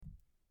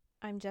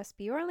I'm Jess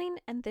Bjorling,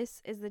 and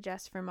this is the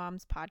Jess for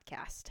Moms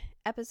podcast,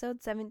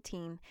 episode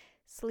 17,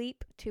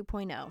 Sleep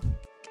 2.0.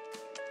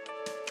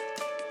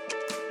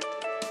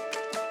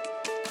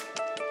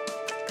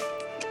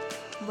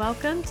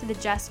 Welcome to the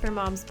Jess for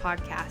Moms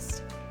podcast.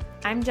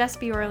 I'm Jess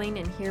Bjorling,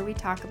 and here we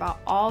talk about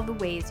all the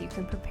ways you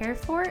can prepare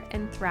for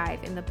and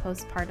thrive in the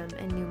postpartum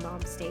and new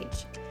mom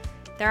stage.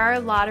 There are a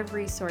lot of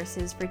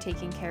resources for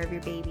taking care of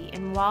your baby,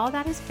 and while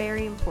that is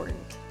very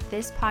important,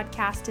 this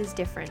podcast is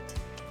different.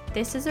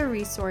 This is a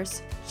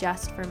resource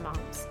just for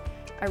moms,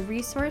 a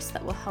resource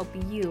that will help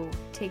you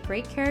take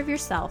great care of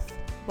yourself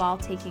while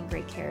taking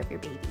great care of your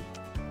baby.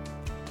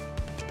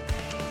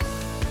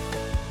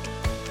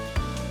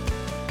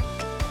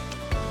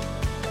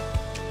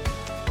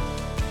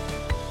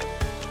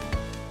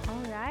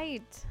 All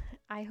right,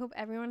 I hope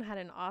everyone had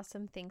an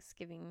awesome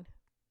Thanksgiving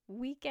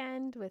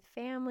weekend with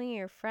family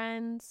or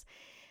friends.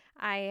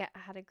 I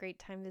had a great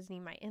time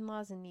visiting my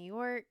in-laws in New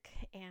York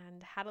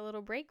and had a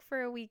little break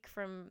for a week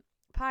from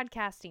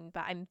podcasting,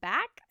 but I'm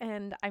back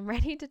and I'm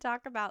ready to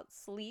talk about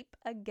sleep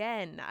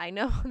again. I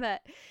know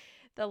that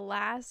the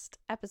last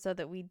episode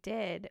that we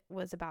did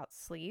was about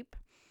sleep,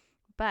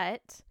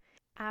 but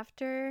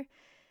after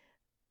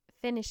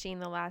finishing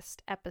the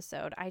last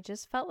episode, I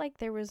just felt like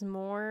there was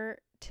more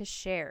to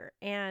share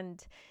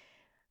and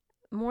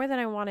more than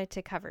I wanted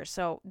to cover.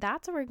 So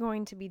that's what we're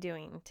going to be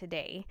doing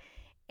today.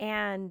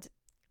 And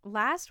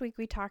last week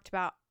we talked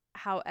about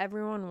how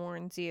everyone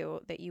warns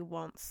you that you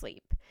won't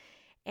sleep.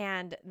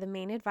 And the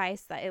main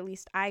advice that at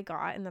least I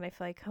got, and that I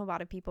feel like a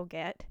lot of people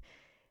get,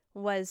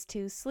 was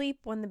to sleep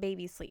when the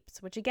baby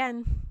sleeps, which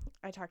again,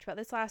 I talked about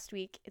this last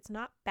week. It's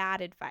not bad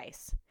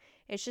advice.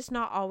 It's just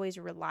not always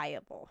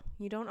reliable.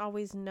 You don't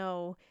always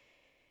know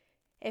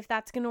if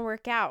that's going to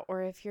work out,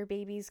 or if your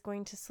baby's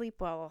going to sleep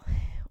well,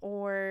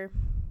 or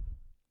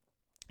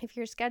if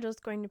your schedule is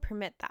going to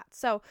permit that.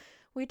 So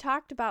we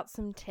talked about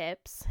some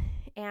tips,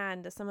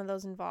 and some of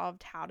those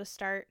involved how to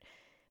start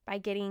by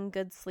getting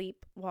good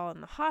sleep while in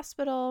the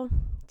hospital,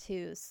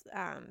 to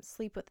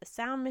sleep with the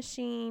sound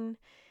machine,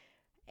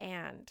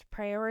 and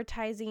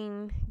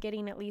prioritizing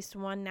getting at least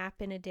one nap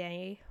in a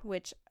day,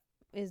 which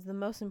is the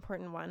most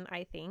important one,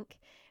 I think.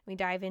 We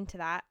dive into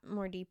that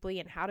more deeply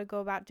and how to go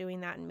about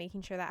doing that and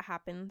making sure that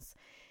happens.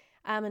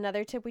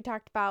 Another tip we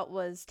talked about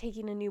was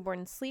taking a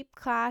newborn sleep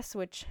class,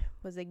 which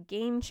was a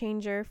game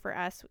changer for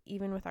us,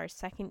 even with our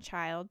second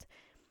child.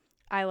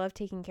 I love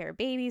taking care of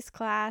babies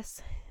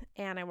class,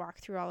 and I walk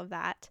through all of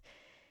that.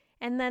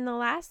 And then the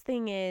last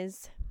thing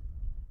is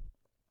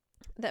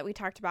that we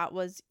talked about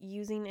was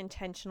using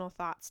intentional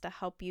thoughts to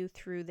help you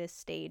through this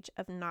stage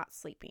of not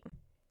sleeping.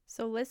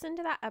 So listen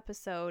to that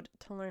episode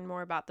to learn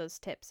more about those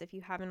tips if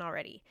you haven't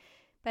already.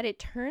 But it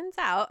turns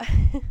out,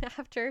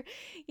 after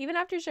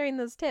sharing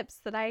those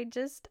tips, that I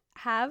just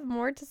have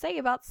more to say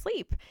about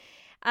sleep.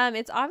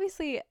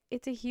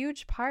 It's a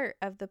huge part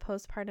of the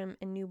postpartum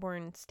and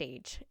newborn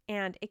stage,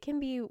 and it can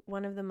be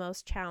one of the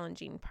most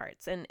challenging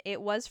parts. And it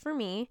was for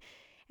me,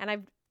 and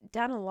I've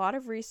done a lot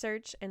of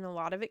research and a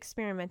lot of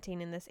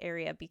experimenting in this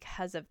area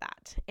because of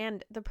that.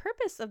 And the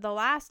purpose of the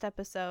last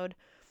episode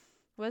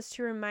was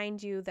to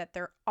remind you that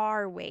there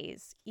are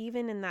ways,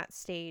 even in that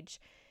stage,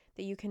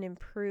 that you can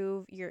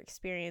improve your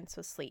experience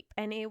with sleep.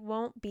 And it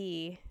won't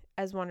be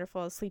as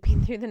wonderful as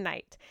sleeping through the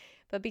night.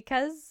 But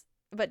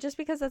just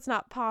because that's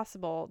not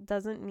possible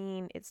doesn't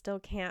mean it still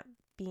can't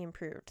be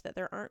improved, that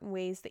there aren't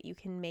ways that you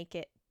can make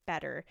it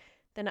better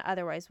than it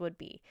otherwise would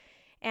be.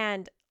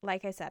 And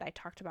like I said, I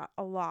talked about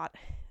a lot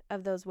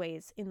of those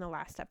ways in the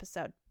last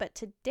episode. But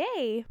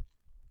today,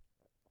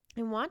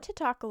 I want to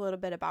talk a little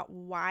bit about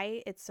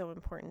why it's so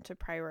important to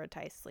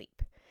prioritize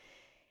sleep.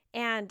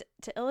 And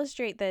to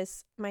illustrate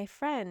this, my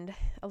friend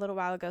a little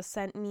while ago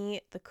sent me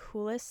the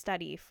coolest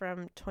study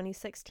from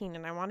 2016,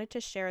 and I wanted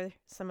to share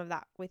some of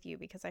that with you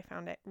because I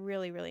found it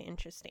really, really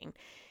interesting.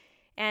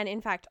 And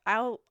in fact,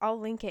 I'll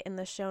link it in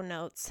the show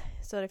notes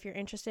so that if you're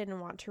interested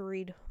and want to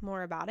read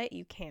more about it,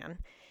 you can.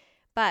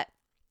 But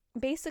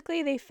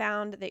basically, they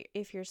found that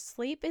if your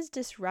sleep is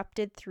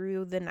disrupted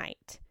through the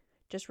night,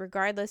 just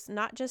regardless,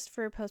 not just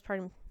for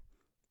postpartum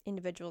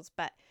individuals,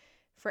 but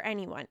for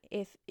anyone,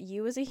 if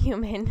you as a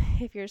human,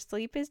 if your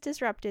sleep is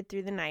disrupted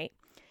through the night,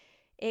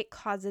 it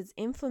causes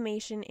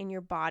inflammation in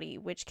your body,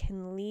 which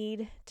can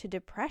lead to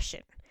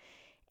depression.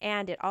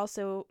 And it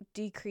also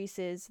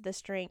decreases the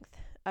strength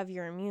of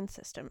your immune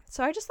system.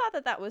 So I just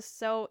thought that was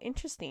so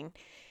interesting.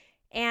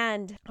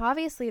 And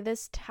obviously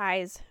this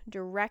ties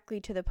directly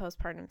to the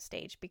postpartum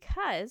stage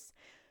because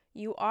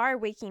you are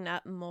waking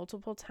up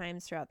multiple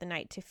times throughout the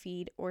night to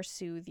feed or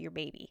soothe your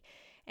baby,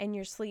 and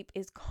your sleep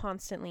is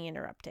constantly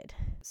interrupted.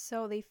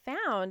 So they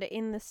found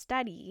in the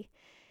study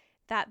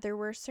that there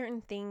were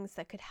certain things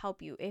that could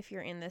help you if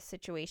you're in this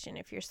situation,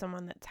 if you're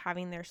someone that's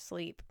having their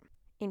sleep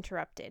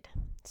interrupted.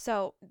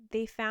 So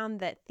they found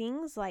that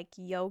things like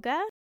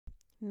yoga,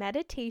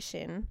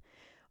 meditation,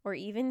 or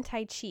even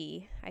Tai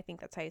Chi, I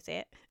think that's how you say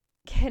it,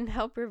 can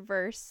help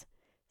reverse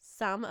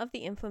some of the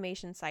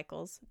inflammation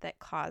cycles that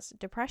cause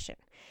depression.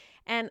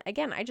 And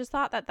again, I just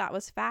thought that that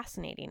was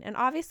fascinating. And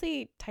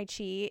obviously, Tai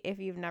Chi, if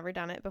you've never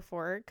done it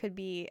before, could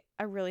be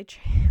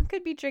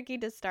could be tricky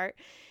to start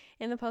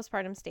in the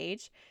postpartum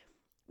stage.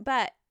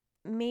 But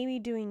maybe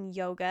doing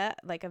yoga,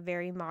 like a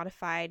very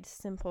modified,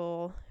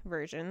 simple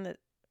version that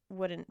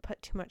wouldn't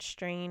put too much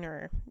strain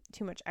or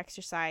too much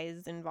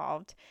exercise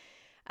involved.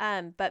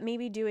 But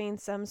maybe doing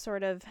some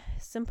sort of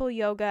simple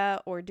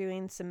yoga or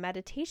doing some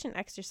meditation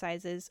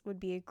exercises would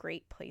be a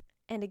great place.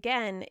 And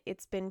again,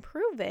 it's been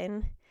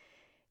proven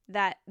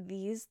that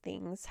these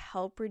things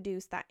help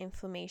reduce that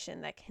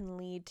inflammation that can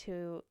lead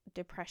to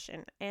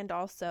depression and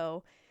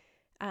also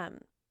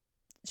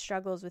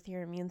struggles with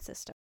your immune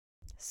system.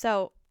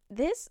 So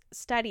this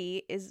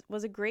study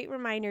was a great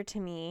reminder to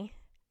me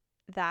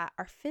that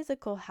our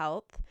physical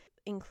health,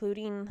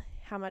 including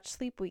how much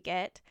sleep we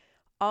get,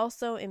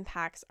 also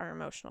impacts our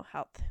emotional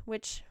health,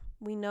 which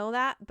we know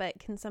that, but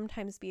can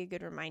sometimes be a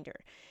good reminder.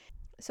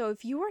 So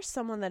if you are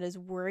someone that is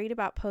worried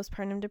about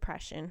postpartum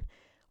depression,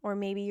 or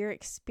maybe you're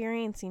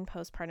experiencing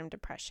postpartum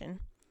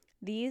depression,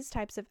 these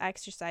types of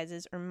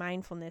exercises or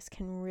mindfulness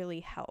can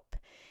really help.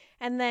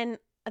 And then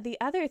the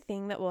other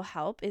thing that will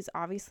help is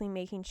obviously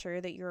making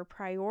sure that you're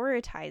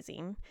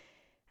prioritizing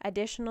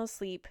additional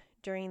sleep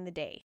during the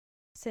day,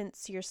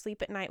 since your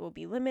sleep at night will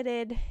be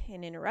limited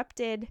and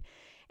interrupted.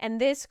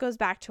 And this goes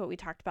back to what we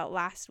talked about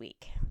last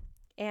week.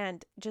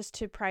 And just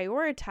to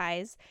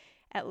prioritize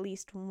at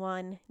least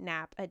one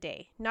nap a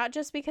day, not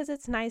just because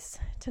it's nice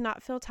to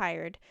not feel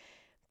tired,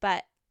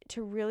 but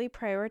to really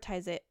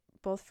prioritize it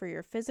both for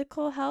your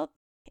physical health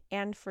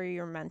and for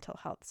your mental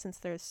health, since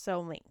they're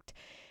so linked.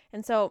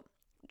 And so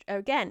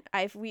again,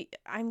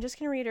 I'm just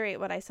going to reiterate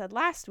what I said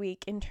last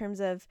week in terms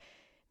of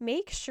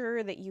make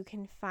sure that you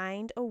can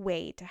find a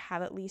way to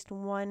have at least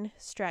one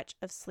stretch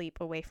of sleep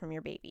away from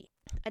your baby.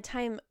 A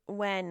time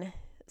when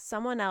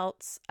someone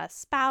else, a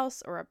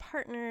spouse or a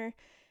partner,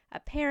 a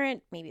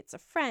parent, maybe it's a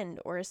friend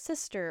or a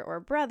sister or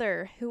a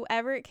brother,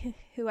 whoever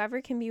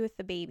can be with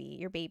the baby,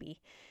 your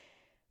baby,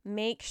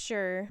 make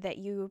sure that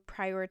you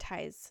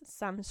prioritize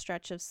some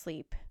stretch of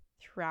sleep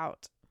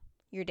throughout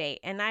your day.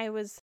 And I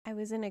was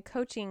in a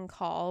coaching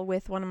call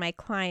with one of my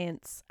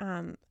clients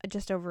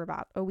just over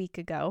about a week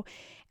ago,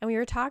 and we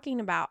were talking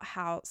about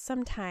how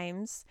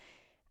sometimes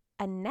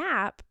a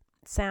nap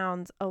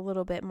sounds a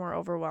little bit more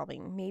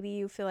overwhelming. Maybe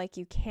you feel like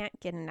you can't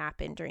get a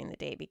nap in during the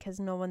day because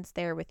no one's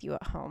there with you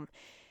at home.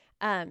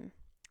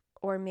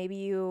 Or maybe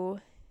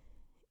you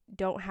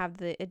don't have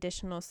the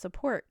additional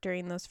support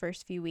during those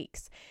first few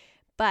weeks.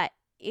 But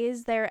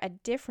is there a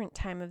different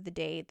time of the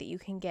day that you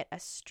can get a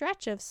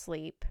stretch of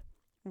sleep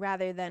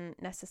rather than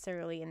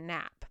necessarily a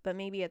nap? But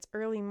maybe it's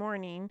early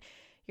morning,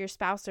 your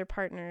spouse or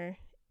partner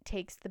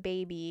takes the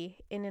baby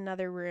in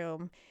another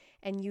room,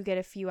 and you get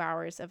a few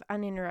hours of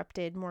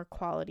uninterrupted, more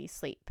quality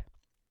sleep.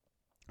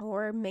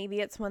 Or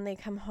maybe it's when they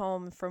come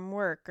home from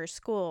work or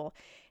school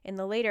in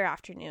the later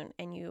afternoon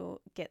and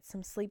you get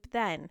some sleep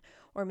then.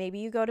 Or maybe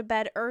you go to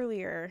bed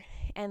earlier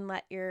and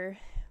let your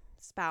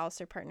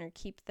spouse or partner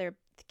keep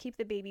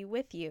the baby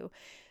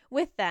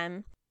with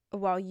them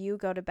while you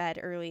go to bed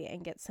early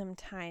and get some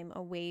time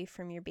away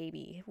from your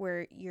baby,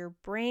 where your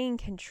brain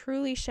can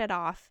truly shut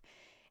off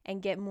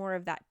and get more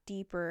of that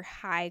deeper,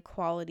 high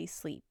quality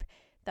sleep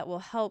that will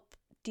help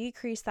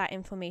decrease that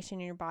inflammation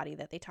in your body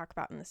that they talk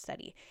about in the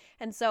study.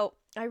 And so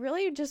I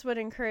really just would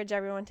encourage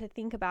everyone to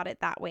think about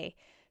it that way.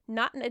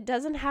 It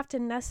doesn't have to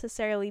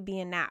necessarily be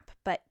a nap,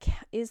 but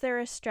is there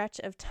a stretch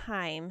of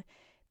time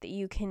that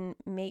you can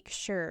make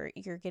sure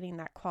you're getting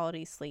that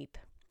quality sleep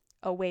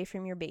away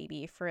from your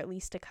baby for at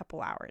least a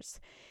couple hours?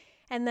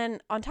 And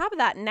then on top of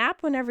that,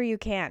 nap whenever you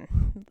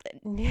can.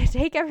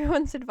 Take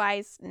everyone's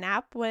advice,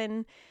 nap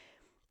when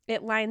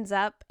it lines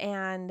up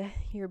and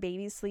your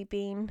baby's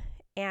sleeping.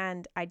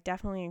 And I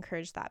definitely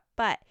encourage that.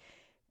 But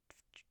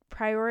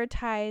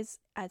prioritize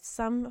at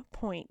some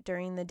point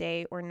during the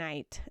day or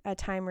night a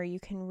time where you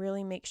can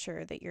really make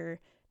sure that you're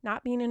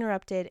not being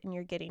interrupted and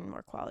you're getting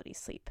more quality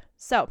sleep.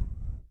 So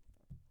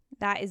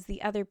that is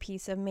the other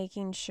piece of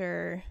making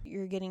sure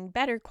you're getting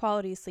better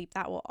quality sleep.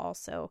 That will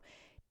also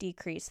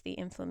decrease the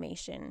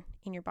inflammation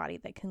in your body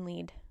that can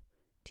lead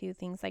to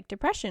things like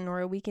depression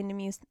or a weakened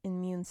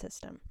immune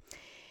system.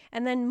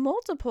 And then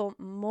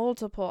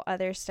multiple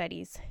other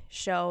studies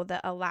show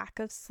that a lack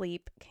of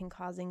sleep can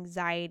cause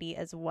anxiety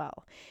as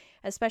well,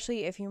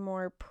 especially if you're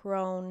more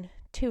prone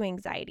to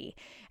anxiety.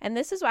 And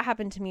this is what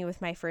happened to me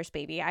with my first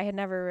baby. I had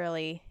never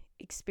really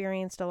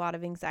experienced a lot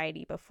of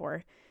anxiety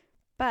before,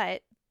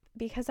 but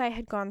because I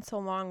had gone so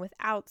long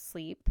without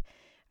sleep,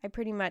 I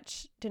pretty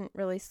much didn't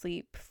really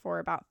sleep for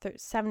about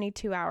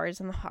 72 hours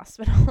in the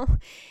hospital.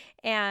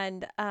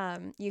 And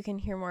you can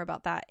hear more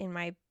about that in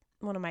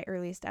one of my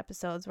earliest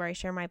episodes where I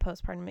share my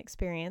postpartum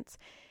experience.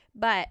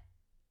 But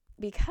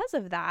because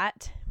of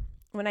that,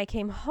 when I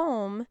came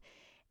home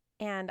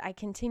and I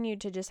continued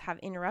to just have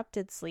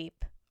interrupted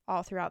sleep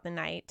all throughout the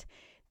night,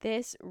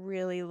 this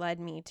really led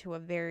me to a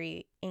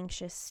very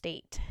anxious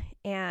state.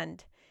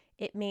 And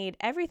it made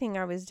everything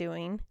I was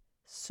doing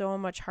so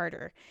much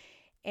harder.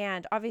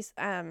 And obviously,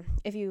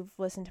 if you've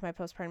listened to my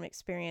postpartum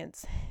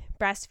experience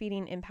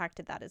breastfeeding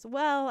impacted that as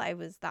well.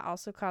 That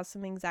also caused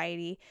some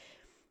anxiety.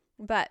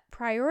 But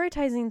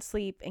prioritizing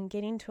sleep and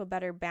getting to a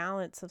better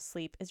balance of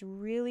sleep is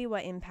really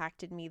what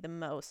impacted me the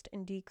most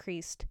and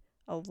decreased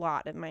a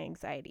lot of my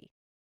anxiety.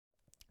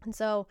 And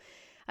so,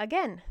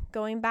 again,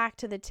 going back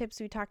to the tips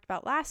we talked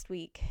about last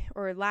week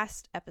or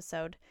last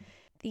episode,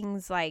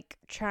 things like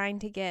trying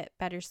to get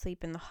better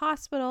sleep in the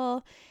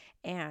hospital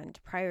and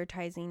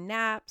prioritizing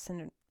naps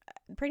and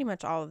pretty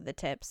much all of the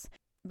tips.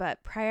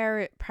 But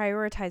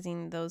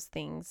prioritizing those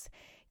things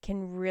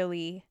can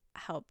really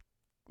help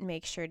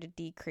make sure to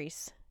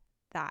decrease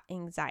that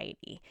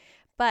anxiety.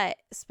 But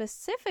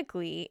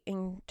specifically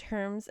in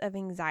terms of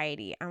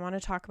anxiety, I want to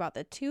talk about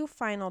the 2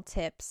 final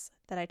tips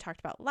that I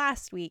talked about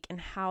last week and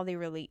how they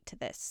relate to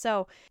this.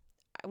 So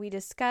we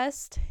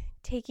discussed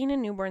taking a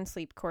newborn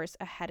sleep course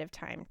ahead of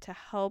time to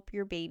help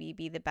your baby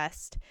be the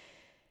best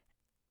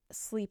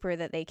sleeper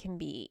that they can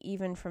be,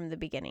 even from the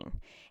beginning.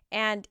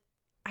 And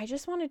I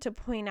just wanted to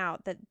point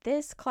out that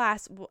this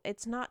class,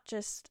 it's not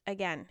just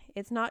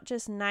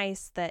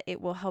nice that it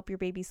will help your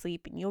baby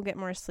sleep and you'll get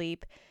more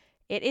sleep.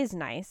 It is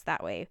nice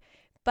that way,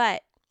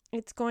 but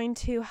it's going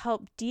to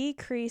help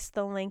decrease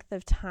the length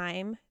of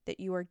time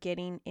that you are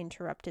getting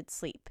interrupted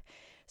sleep.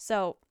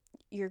 So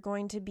you're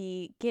going to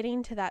be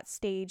getting to that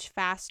stage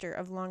faster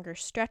of longer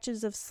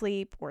stretches of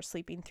sleep or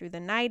sleeping through the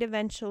night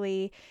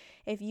eventually.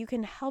 If you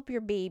can help your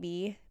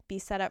baby be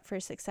set up for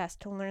success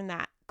to learn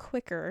that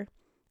quicker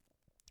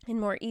and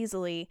more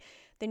easily,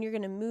 then you're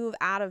going to move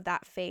out of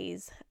that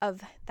phase of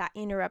that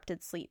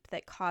interrupted sleep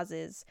that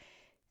causes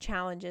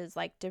challenges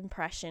like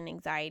depression,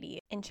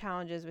 anxiety, and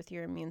challenges with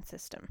your immune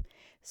system.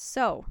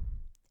 So,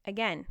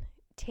 again,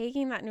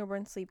 taking that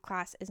newborn sleep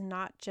class is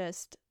not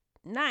just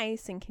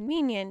nice and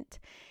convenient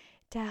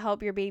to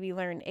help your baby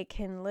learn. It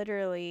can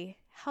literally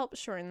help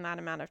shorten that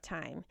amount of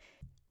time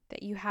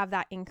that you have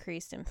that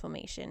increased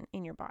inflammation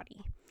in your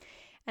body.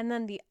 And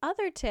then the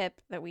other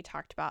tip that we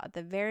talked about at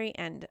the very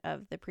end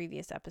of the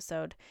previous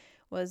episode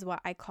was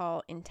what I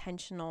call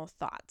intentional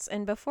thoughts.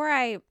 And before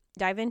I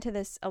dive into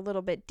this a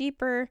little bit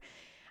deeper,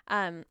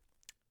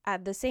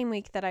 at the same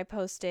week that I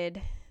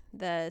posted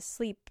the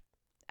sleep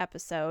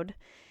episode,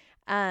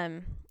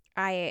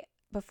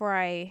 before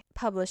I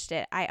published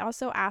it, I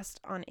also asked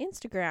on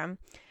Instagram,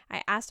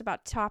 I asked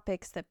about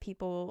topics that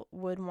people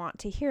would want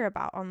to hear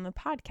about on the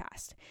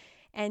podcast.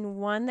 And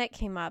one that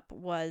came up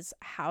was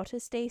how to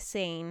stay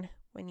sane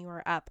when you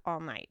are up all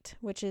night,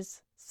 which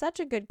is such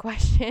a good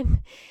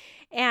question.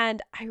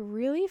 And I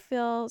really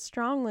feel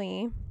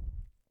strongly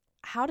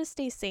how to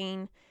stay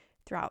sane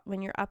throughout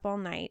when you're up all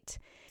night.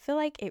 I feel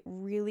like it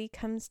really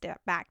comes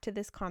back to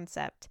this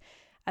concept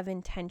of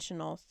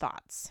intentional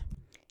thoughts.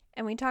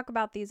 And we talk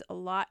about these a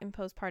lot in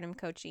postpartum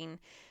coaching.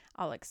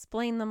 I'll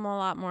explain them a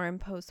lot more in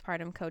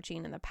postpartum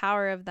coaching and the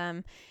power of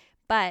them.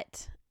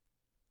 But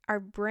our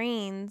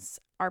brains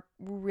are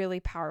really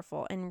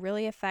powerful and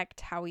really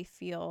affect how we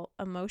feel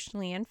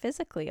emotionally and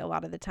physically a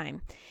lot of the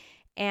time.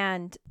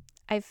 And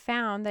I've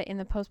found that in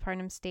the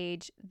postpartum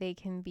stage, they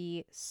can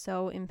be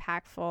so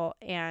impactful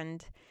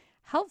and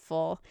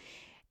helpful.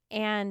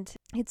 And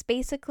it's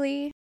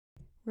basically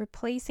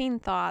replacing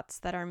thoughts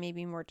that are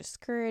maybe more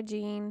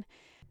discouraging,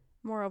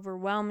 more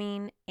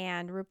overwhelming,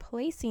 and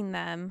replacing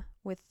them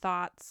with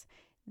thoughts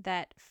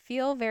that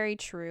feel very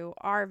true,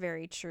 are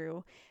very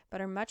true, but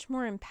are much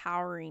more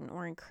empowering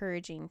or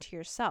encouraging to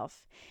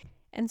yourself.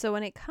 And so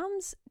when it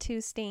comes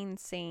to staying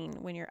sane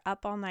when you're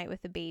up all night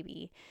with a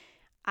baby,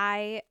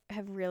 I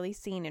have really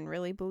seen and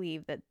really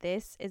believe that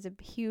this is a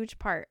huge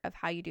part of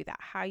how you do that,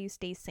 how you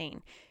stay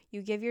sane.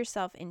 You give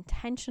yourself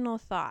intentional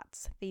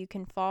thoughts that you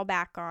can fall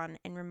back on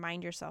and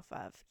remind yourself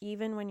of,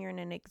 even when you're in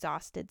an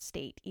exhausted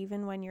state,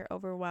 even when you're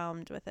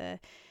overwhelmed with a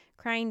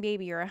crying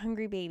baby or a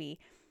hungry baby.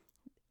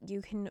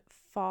 You can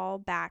fall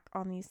back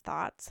on these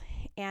thoughts.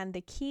 And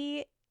the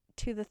key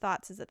to the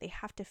thoughts is that they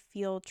have to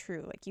feel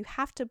true. Like you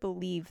have to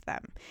believe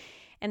them.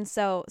 And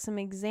so some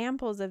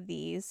examples of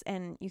these,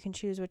 and you can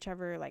choose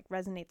whichever like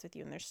resonates with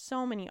you. And there's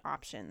so many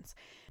options.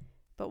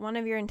 But one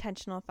of your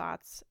intentional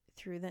thoughts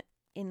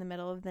in the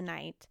middle of the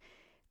night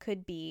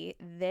could be,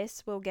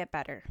 this will get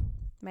better.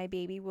 My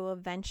baby will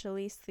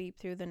eventually sleep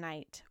through the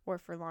night or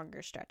for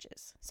longer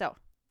stretches. So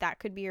that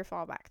could be your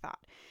fallback thought.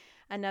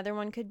 Another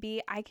one could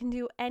be, I can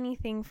do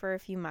anything for a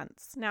few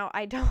months. Now,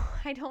 I don't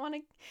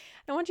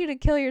want you to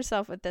kill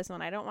yourself with this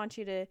one. I don't want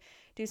you to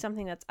do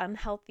something that's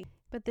unhealthy.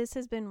 But this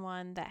has been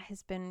one that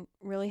has been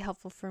really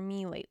helpful for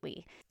me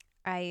lately.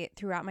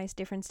 Throughout my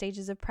different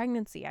stages of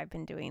pregnancy, I've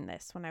been doing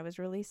this when I was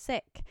really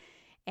sick.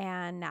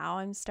 And now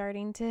I'm in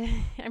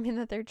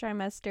the 3rd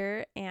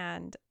trimester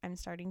and I'm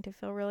starting to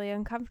feel really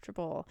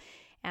uncomfortable.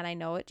 And I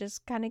know it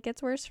just kind of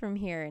gets worse from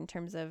here in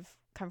terms of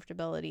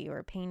comfortability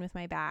or pain with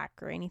my back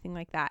or anything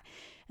like that.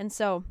 And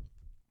so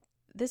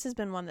this has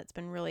been one that's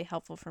been really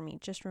helpful for me,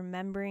 just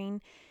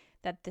remembering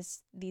that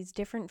these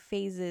different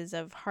phases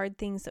of hard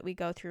things that we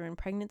go through in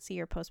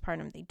pregnancy or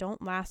postpartum, they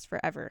don't last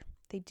forever.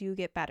 They do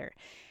get better.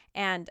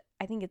 And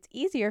I think it's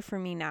easier for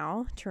me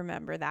now to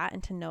remember that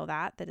and to know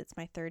that it's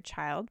my 3rd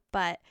child.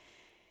 But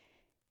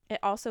It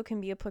also can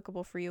be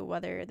applicable for you,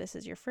 whether this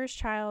is your first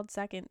child,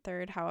 second,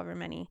 third, however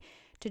many,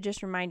 to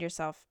just remind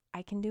yourself,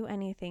 I can do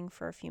anything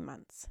for a few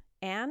months.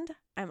 And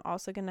I'm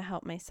also going to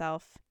help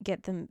myself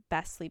get the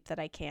best sleep that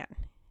I can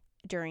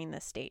during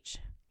this stage.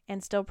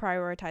 And still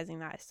prioritizing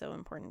that is so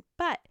important.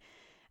 But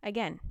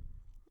again,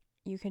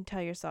 you can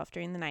tell yourself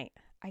during the night,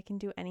 I can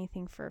do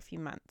anything for a few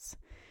months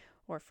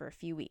or for a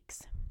few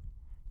weeks.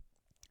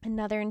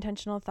 Another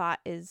intentional thought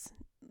is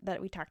that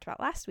we talked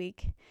about last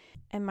week,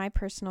 and my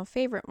personal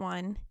favorite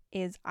one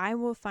is I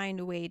will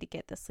find a way to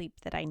get the sleep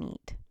that I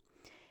need.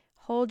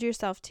 Hold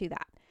yourself to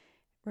that.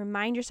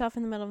 Remind yourself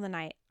in the middle of the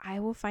night,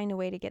 I will find a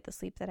way to get the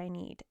sleep that I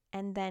need.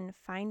 And then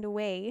find a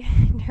way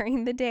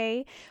during the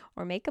day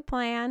or make a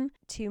plan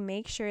to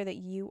make sure that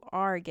you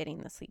are getting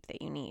the sleep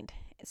that you need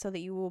so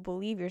that you will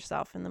believe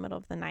yourself in the middle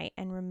of the night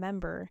and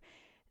remember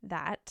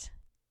that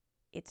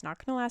it's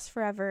not going to last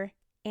forever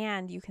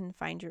and you can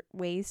find your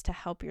ways to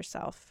help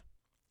yourself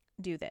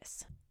do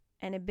this.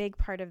 And a big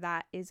part of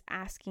that is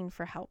asking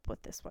for help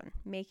with this one,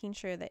 making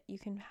sure that you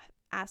can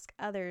ask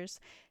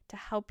others to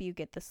help you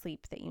get the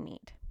sleep that you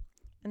need.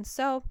 And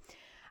so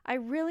I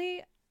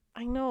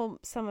know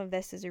some of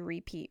this is a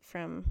repeat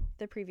from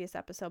the previous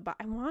episode, but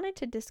I wanted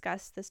to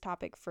discuss this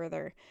topic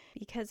further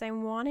because I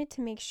wanted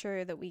to make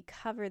sure that we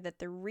cover that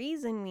the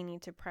reason we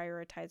need to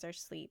prioritize our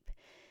sleep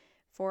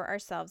for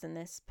ourselves in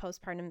this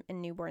postpartum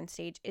and newborn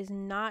stage is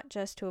not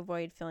just to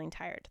avoid feeling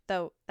tired,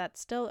 though that's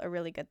still a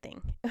really good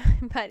thing,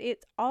 but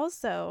it's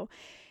also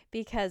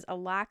because a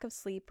lack of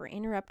sleep or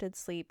interrupted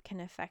sleep can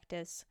affect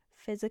us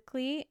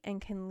physically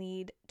and can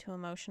lead to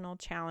emotional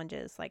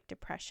challenges like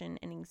depression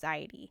and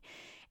anxiety.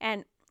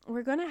 And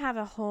we're going to have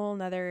a whole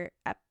nother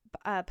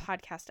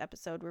podcast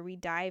episode where we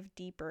dive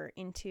deeper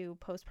into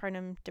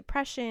postpartum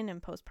depression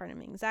and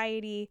postpartum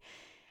anxiety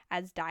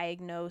as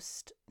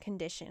diagnosed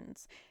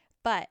conditions.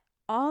 But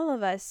all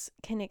of us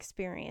can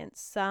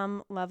experience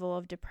some level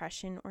of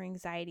depression or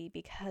anxiety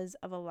because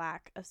of a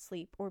lack of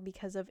sleep or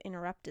because of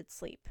interrupted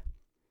sleep.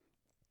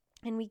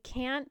 And we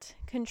can't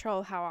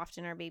control how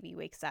often our baby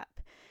wakes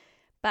up,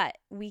 but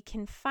we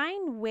can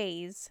find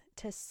ways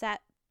to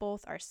set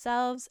both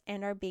ourselves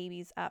and our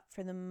babies up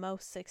for the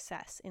most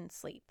success in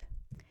sleep.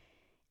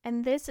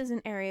 And this is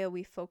an area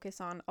we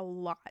focus on a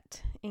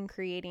lot in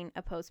creating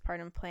a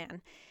postpartum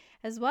plan,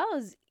 as well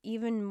as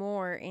even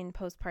more in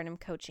postpartum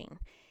coaching.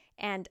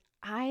 And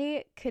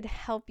I can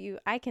help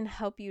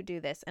you do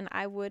this, and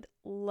I would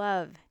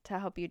love to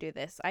help you do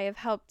this. I have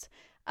helped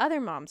other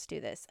moms do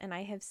this, and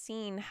I have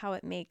seen how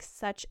it makes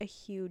such a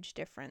huge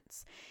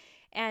difference.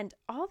 And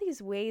all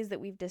these ways that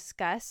we've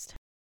discussed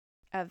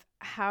of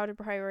how to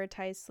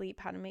prioritize sleep,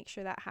 how to make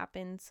sure that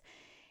happens,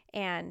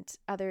 and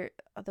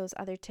those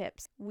other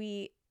tips,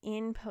 we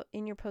in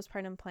your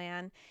postpartum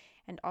plan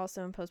and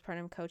also in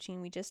postpartum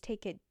coaching, we just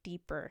take it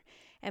deeper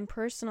and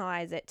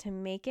personalize it to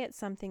make it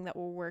something that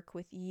will work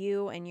with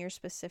you and your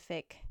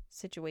specific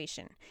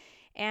situation.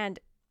 And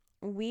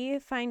we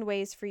find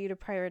ways for you to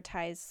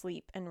prioritize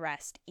sleep and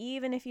rest,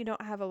 even if you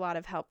don't have a lot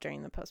of help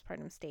during the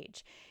postpartum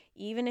stage,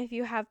 even if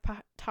you have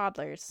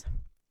toddlers,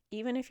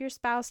 even if your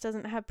spouse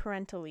doesn't have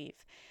parental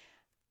leave.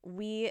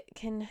 We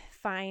can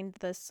find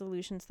the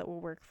solutions that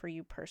will work for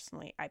you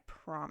personally, I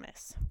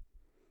promise.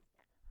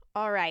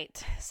 All right,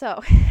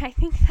 so I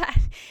think that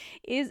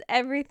is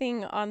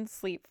everything on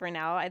sleep for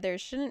now. I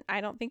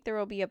don't think there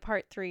will be a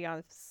part 3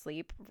 on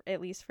sleep, at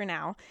least for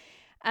now.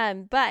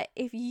 But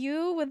if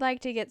you would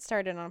like to get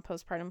started on a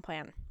postpartum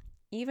plan,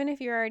 even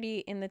if you're already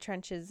in the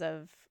trenches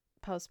of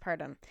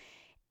postpartum,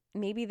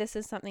 maybe this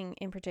is something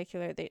in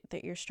particular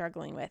that you're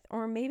struggling with,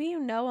 or maybe you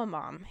know a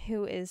mom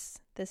who's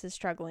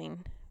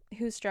struggling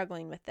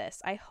with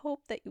this. I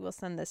hope that you will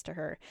send this to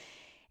her.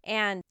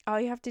 And all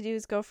you have to do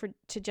is go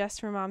to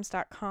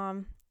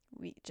justformoms.com.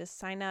 We just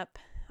sign up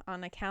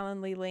on a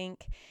Calendly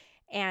link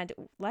and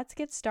let's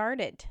get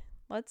started.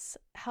 Let's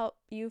help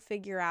you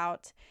figure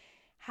out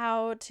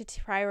how to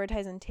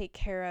prioritize and take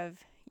care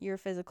of your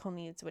physical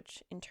needs,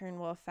 which in turn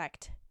will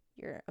affect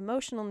your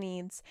emotional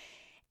needs.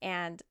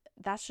 And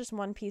that's just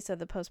one piece of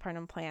the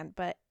postpartum plan,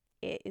 but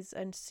it is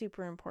a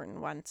super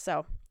important one.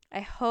 So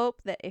I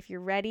hope that if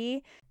you're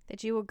ready,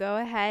 that you will go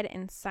ahead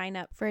and sign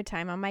up for a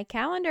time on my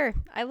calendar.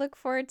 I look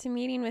forward to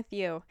meeting with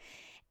you,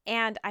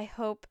 and I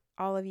hope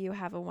all of you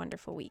have a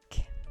wonderful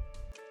week.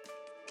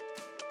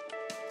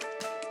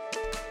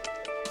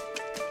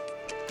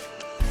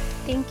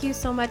 Thank you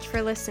so much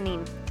for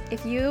listening.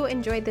 If you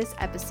enjoyed this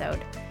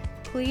episode,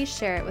 please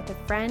share it with a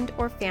friend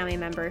or family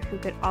member who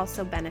could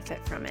also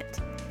benefit from it.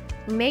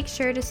 Make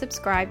sure to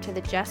subscribe to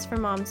the Just for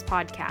Moms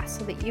podcast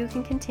so that you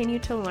can continue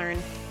to learn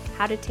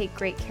how to take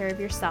great care of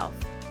yourself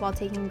while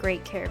taking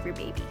great care of your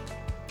baby.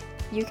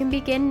 You can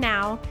begin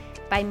now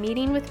by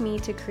meeting with me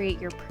to create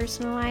your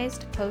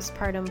personalized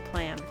postpartum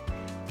plan.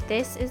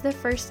 This is the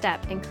first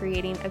step in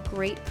creating a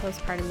great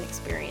postpartum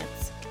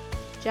experience.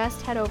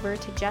 Just head over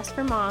to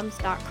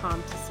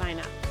justformoms.com to sign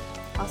up.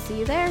 I'll see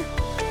you there.